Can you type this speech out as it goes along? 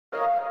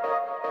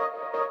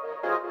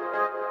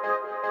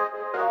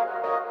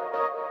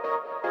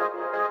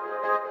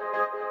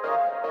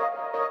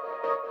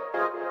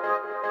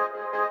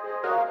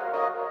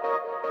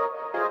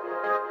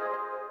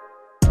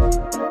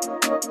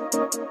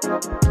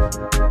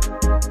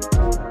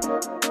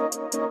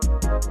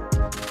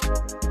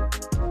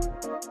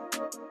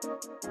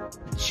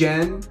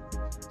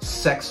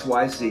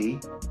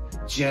GenSeXYZ,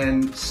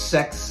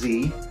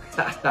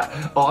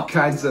 GenSeXYZ, all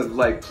kinds of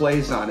like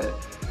plays on it.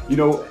 You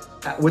know,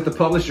 with the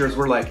publishers,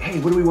 we're like, hey,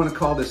 what do we want to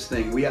call this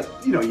thing? We have,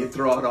 you know, you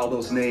throw out all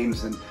those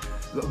names, and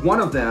one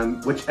of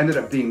them, which ended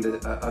up being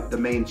the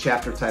main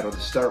chapter title to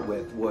start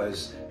with,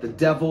 was "The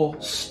Devil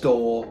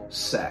Stole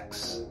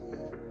Sex."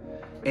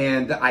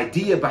 And the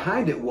idea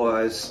behind it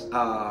was,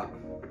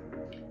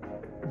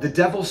 the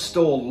devil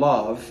stole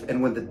love,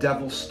 and when the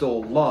devil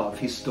stole love,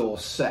 he stole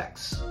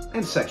sex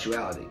and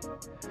sexuality.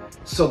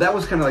 So that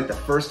was kind of like the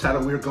first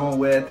title we were going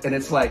with, and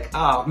it's like,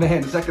 oh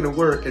man, is that going to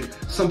work? And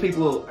some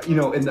people, you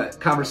know, in the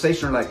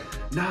conversation are like,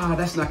 nah,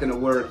 that's not going to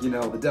work. You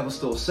know, the devil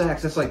stole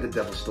sex. That's like the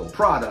devil stole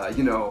Prada.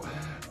 You know,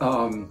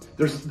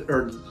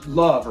 or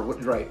love, or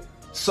what, right?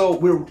 So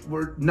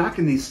we're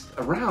knocking these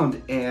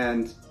around,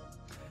 and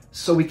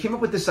so we came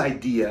up with this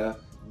idea,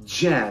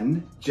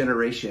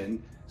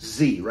 generation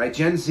Z, right?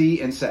 Gen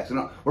Z and sex.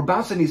 And we're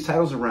bouncing these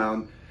titles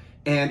around,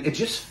 and it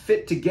just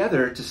fit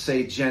together to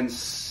say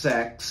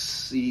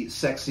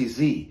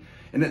GenSeXYZ.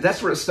 And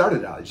that's where it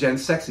started out,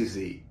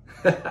 GenSeXYZ.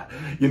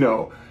 You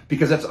know,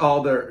 because that's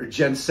all the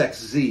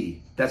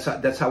GenSeXYZ.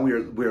 That's how we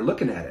were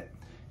looking at it.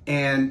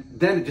 And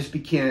then it just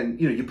became,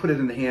 you know, you put it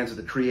in the hands of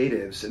the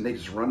creatives and they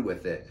just run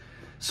with it.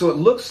 So it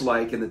looks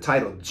like in the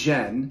title,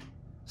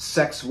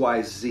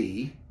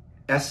 GenSeXYZ,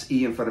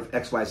 S-E in front of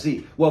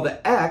XYZ. Well,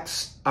 the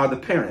X are the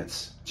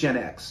parents, Gen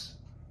X.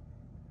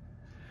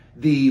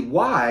 The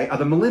Y are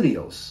the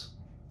millennials,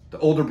 the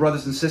older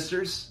brothers and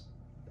sisters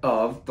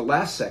of the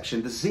last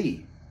section, the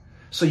Z.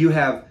 So you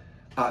have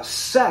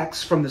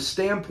sex from the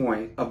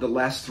standpoint of the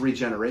last three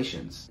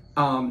generations.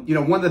 You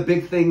know, one of the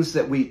big things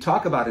that we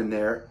talk about in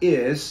there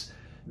is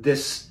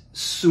this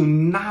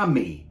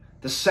tsunami,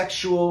 the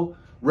sexual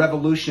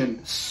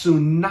revolution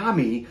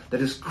tsunami that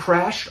has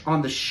crashed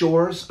on the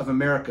shores of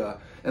America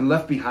and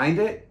left behind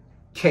it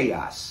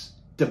chaos,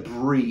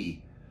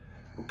 debris,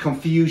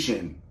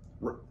 confusion.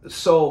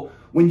 So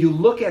when you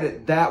look at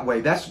it that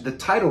way, that's the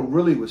title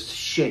really was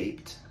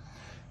shaped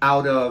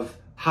out of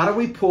how do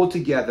we pull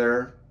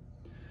together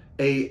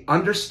a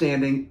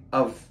understanding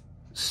of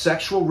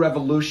sexual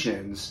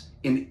revolutions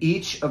in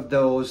each of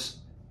those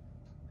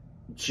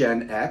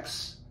Gen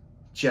X,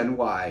 Gen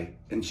Y,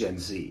 and Gen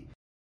Z.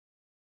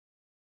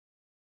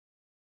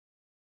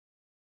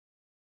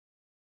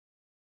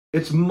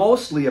 It's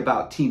mostly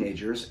about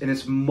teenagers, and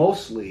it's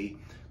mostly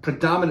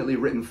predominantly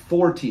written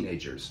for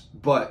teenagers,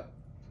 but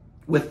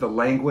with the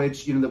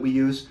language, you know, that we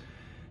use.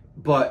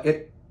 But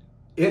it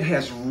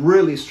has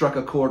really struck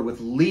a chord with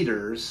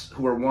leaders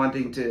who are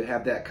wanting to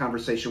have that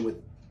conversation with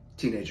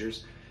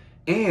teenagers.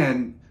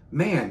 And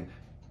man,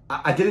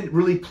 I didn't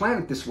really plan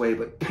it this way,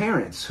 but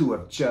parents who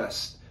have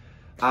just,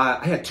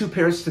 I had two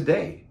parents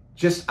today,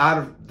 just out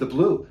of the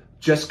blue,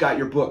 just got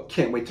your book,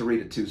 can't wait to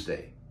read it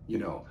Tuesday, you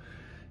know.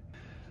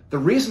 The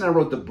reason I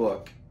wrote the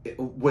book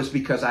was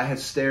because I had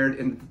stared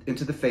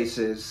into the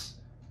faces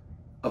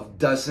of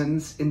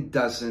dozens and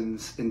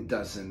dozens and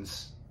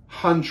dozens,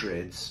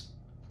 hundreds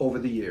over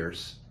the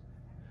years,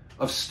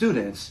 of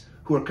students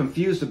who are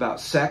confused about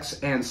sex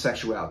and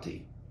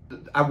sexuality.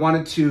 I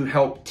wanted to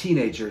help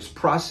teenagers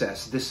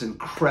process this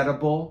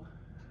incredible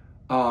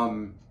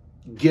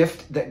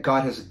gift that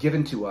God has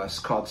given to us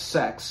called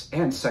sex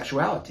and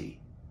sexuality.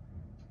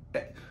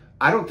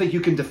 I don't think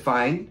you can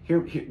define,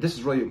 here this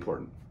is really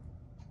important.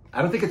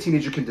 I don't think a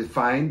teenager can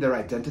define their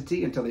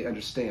identity until they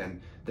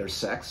understand their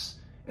sex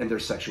and their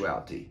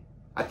sexuality.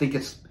 I think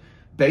it's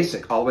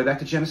basic, all the way back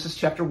to Genesis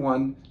chapter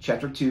 1,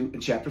 chapter 2,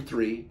 and chapter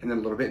 3, and then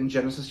a little bit in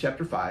Genesis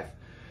chapter 5.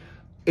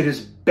 It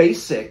is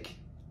basic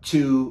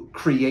to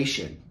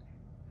creation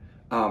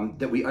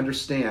that we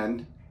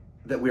understand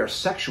that we are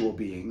sexual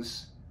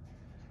beings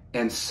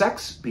and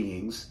sex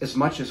beings as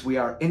much as we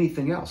are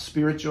anything else,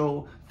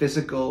 spiritual,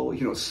 physical,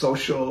 you know,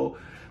 social,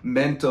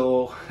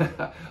 mental,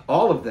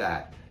 all of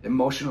that.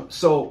 Emotional.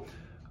 So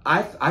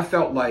I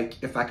felt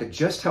like if I could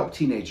just help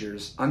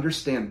teenagers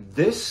understand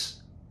this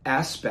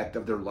aspect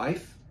of their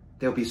life,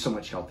 they'll be so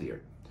much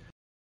healthier.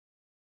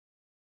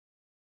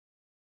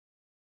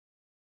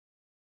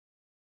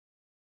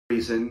 The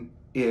reason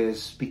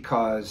is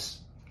because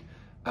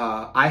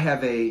I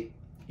have a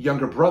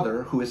younger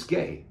brother who is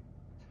gay,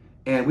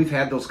 and we've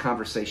had those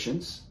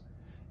conversations,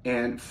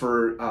 and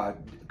for a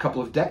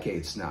couple of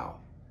decades now.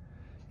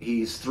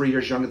 He's 3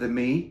 years younger than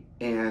me,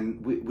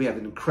 and we have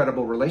an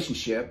incredible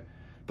relationship,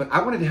 but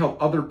I wanted to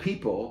help other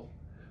people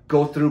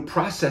go through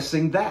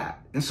processing that.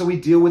 And so we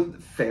deal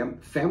with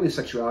family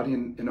sexuality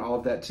and all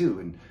of that too.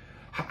 And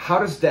how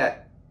does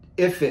that,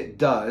 if it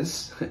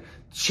does,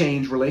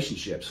 change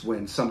relationships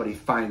when somebody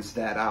finds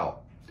that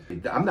out?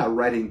 I'm not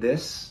writing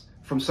this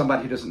from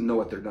somebody who doesn't know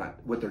what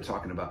they're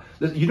talking about.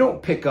 You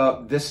don't pick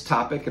up this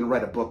topic and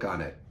write a book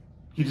on it.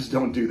 You just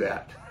don't do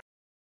that.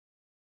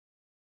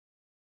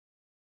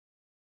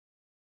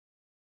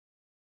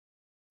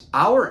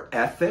 Our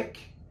ethic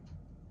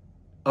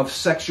of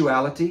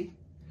sexuality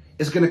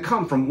is going to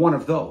come from one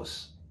of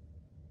those.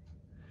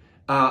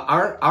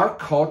 Our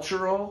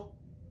cultural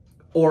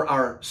or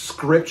our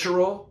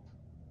scriptural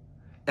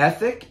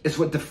ethic is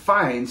what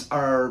defines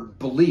our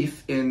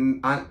belief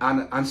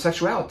on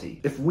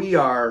sexuality. If we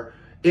are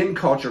in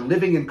culture,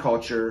 living in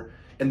culture,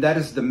 and that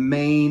is the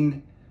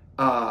main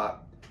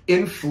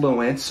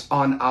influence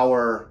on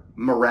our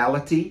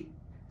morality,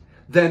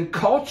 then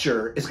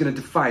culture is going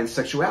to define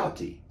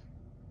sexuality.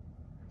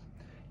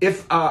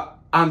 If,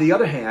 on the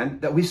other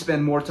hand, that we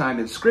spend more time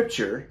in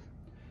scripture,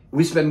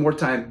 we spend more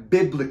time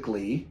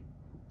biblically,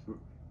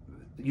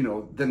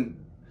 then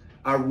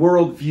our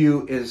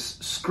worldview is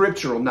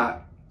scriptural,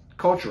 not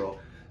cultural,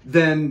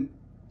 then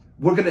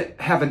we're going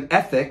to have an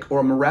ethic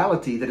or a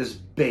morality that is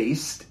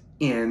based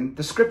in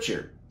the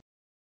scripture.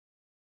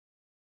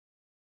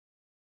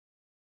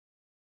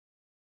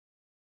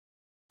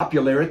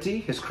 Popularity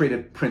has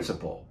created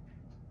principle.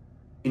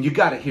 And you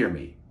got to hear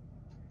me.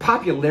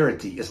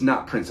 Popularity is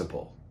not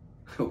principle.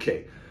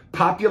 Okay?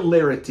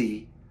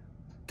 Popularity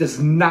does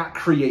not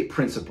create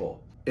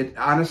principle. It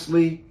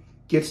honestly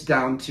gets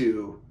down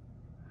to,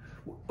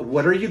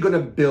 what are you going to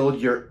build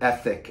your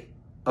ethic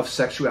of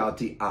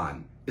sexuality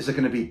on? Is it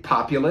going to be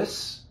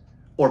populace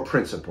or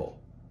principle?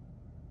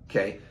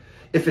 Okay?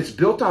 If it's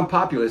built on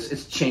populace,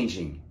 it's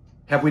changing.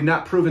 Have we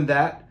not proven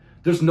that?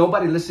 There's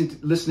nobody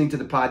listening to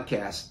the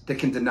podcast that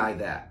can deny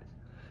that.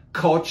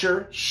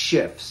 Culture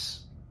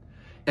shifts.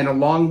 And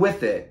along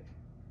with it,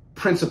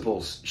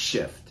 principles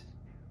shift.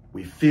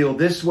 We feel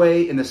this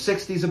way in the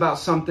 60s about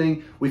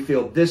something. We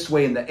feel this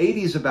way in the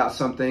 80s about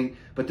something.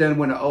 But then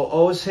when the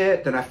 00s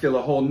hit, then I feel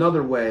a whole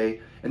nother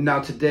way. And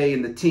now today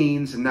in the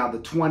teens and now the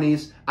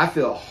 20s, I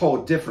feel a whole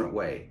different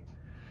way.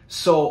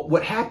 So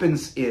what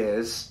happens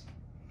is,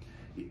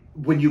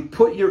 when you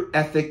put your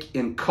ethic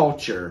in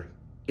culture,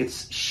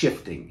 it's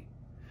shifting.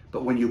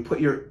 But when you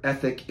put your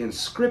ethic in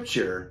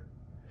scripture,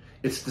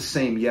 it's the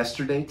same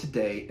yesterday,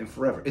 today, and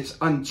forever. It's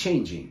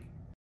unchanging.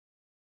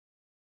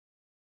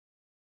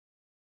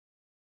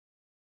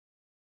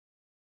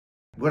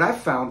 What I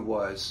found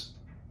was,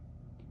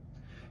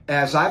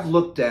 as I've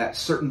looked at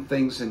certain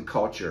things in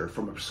culture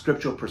from a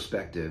scriptural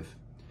perspective,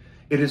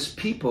 it is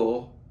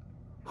people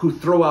who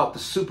throw out the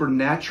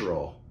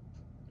supernatural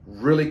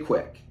really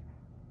quick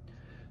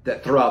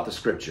that throw out the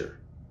scripture.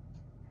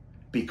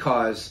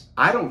 Because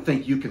I don't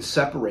think you can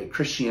separate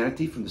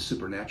Christianity from the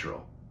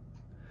supernatural.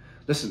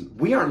 Listen,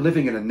 we aren't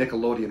living in a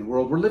Nickelodeon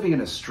world. We're living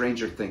in a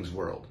Stranger Things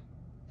world.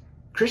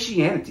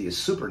 Christianity is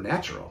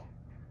supernatural.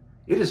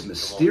 It is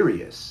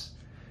mysterious.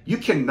 You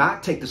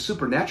cannot take the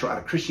supernatural out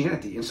of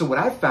Christianity. And so what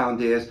I've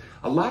found is,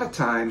 a lot of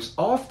times,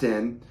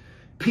 often,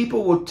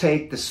 people will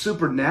take the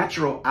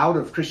supernatural out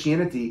of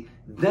Christianity,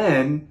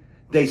 then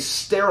they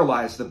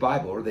sterilize the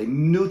Bible or they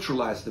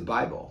neutralize the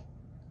Bible.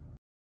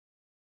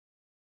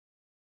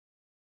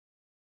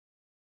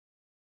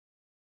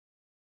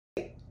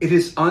 It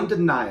is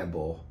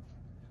undeniable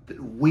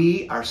that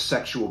we are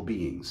sexual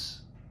beings.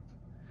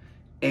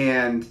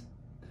 And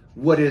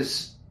what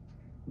is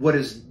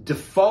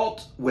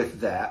default with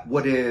that,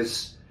 what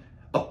is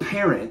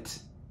apparent,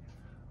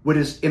 what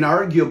is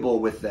inarguable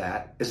with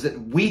that, is that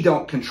we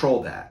don't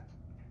control that.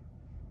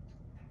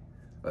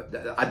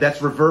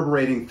 That's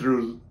reverberating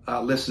through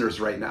listeners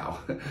right now.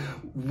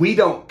 We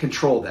don't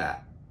control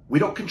that. We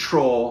don't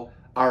control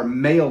our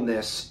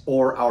maleness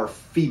or our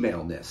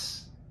femaleness.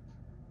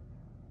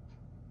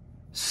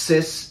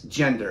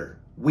 Cisgender.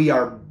 We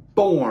are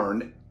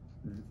born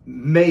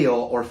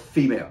male or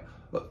female.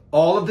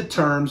 All of the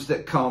terms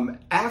that come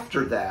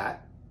after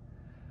that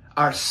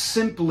are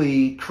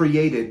simply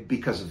created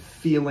because of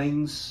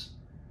feelings,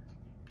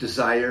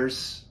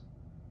 desires,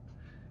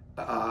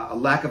 a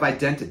lack of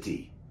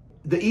identity.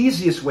 The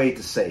easiest way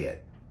to say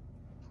it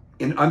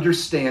in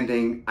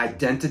understanding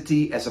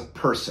identity as a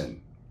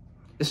person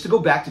is to go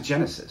back to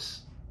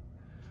Genesis,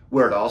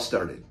 where it all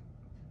started.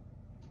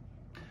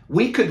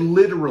 We could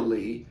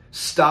literally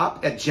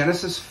stop at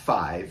Genesis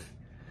 5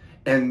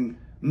 and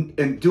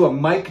do a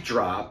mic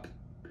drop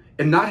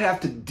and not have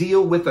to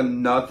deal with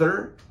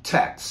another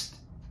text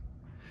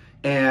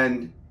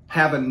and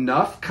have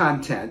enough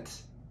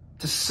content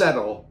to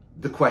settle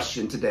the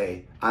question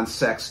today on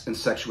sex and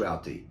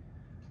sexuality.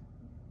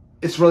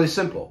 It's really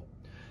simple.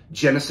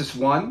 Genesis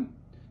 1,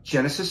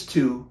 Genesis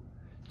 2,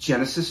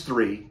 Genesis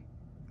 3,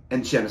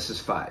 and Genesis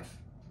 5.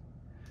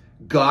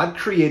 God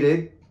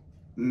created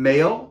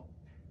male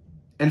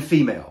and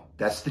female.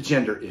 That's the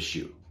gender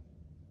issue.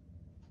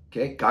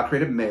 Okay? God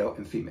created male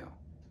and female.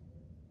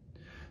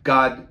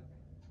 God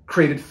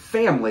created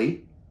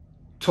family,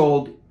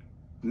 told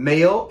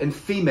male and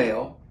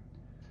female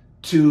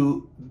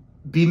to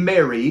be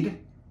married.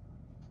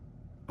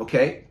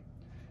 Okay?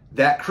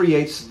 That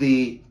creates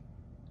the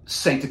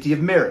sanctity of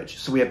marriage.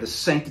 So we have the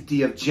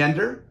sanctity of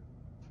gender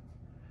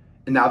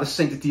and now the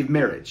sanctity of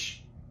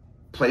marriage.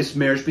 Placed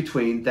marriage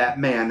between that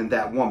man and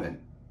that woman.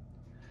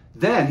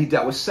 Then he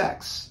dealt with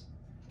sex.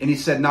 And he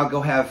said, now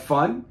go have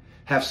fun,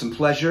 have some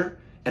pleasure,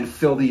 and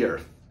fill the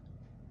earth.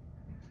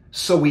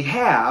 So we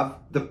have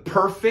the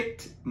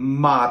perfect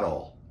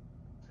model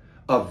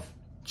of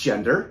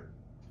gender,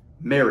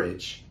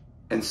 marriage,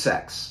 and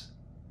sex.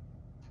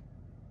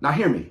 Now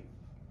hear me.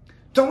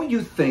 Don't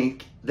you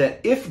think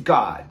that if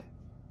God,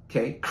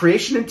 okay,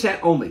 creation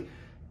intent only,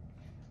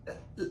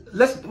 we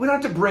don't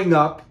have to bring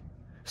up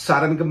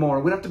Sodom and Gomorrah.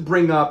 We don't have to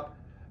bring up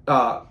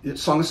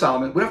Song of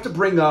Solomon. We don't have to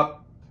bring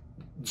up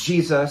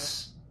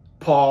Jesus,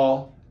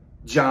 Paul,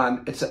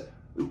 John,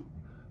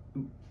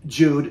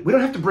 Jude. We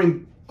don't have to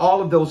bring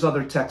all of those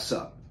other texts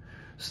up.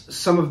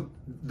 Some of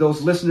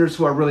those listeners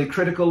who are really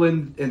critical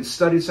in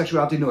studying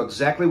sexuality know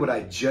exactly what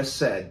I just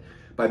said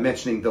by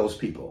mentioning those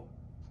people.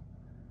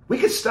 We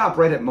could stop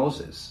right at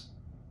Moses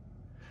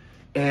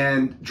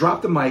and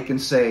drop the mic and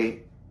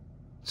say,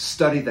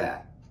 study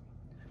that.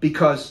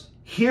 Because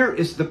here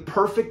is the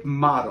perfect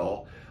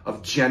model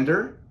of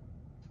gender,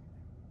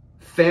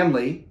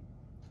 family,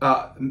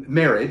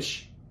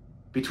 marriage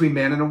between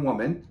man and a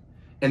woman,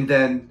 and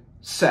then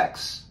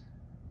sex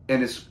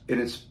and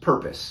its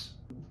purpose.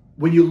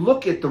 When you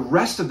look at the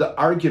rest of the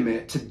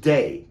argument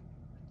today,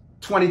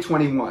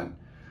 2021,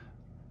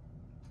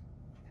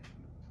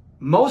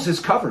 Moses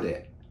covered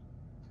it.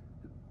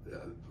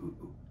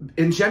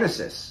 In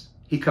Genesis,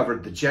 he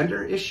covered the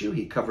gender issue,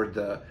 he covered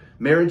the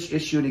marriage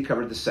issue, and he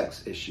covered the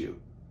sex issue.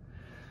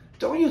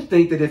 Don't you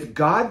think that if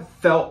God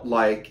felt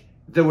like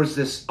there was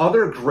this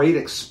other great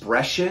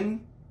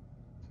expression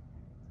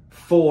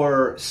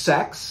for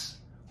sex,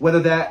 whether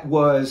that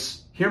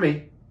was, hear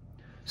me,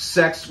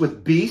 sex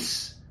with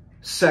beasts,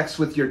 sex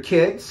with your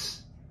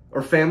kids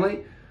or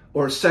family,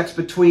 or sex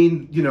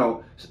between,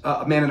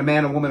 a man and a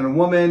man, a woman and a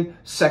woman,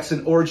 sex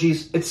and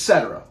orgies,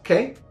 etc.,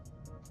 okay?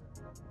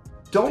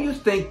 Don't you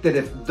think that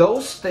if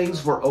those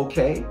things were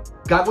okay,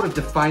 God would have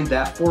defined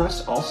that for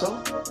us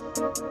also?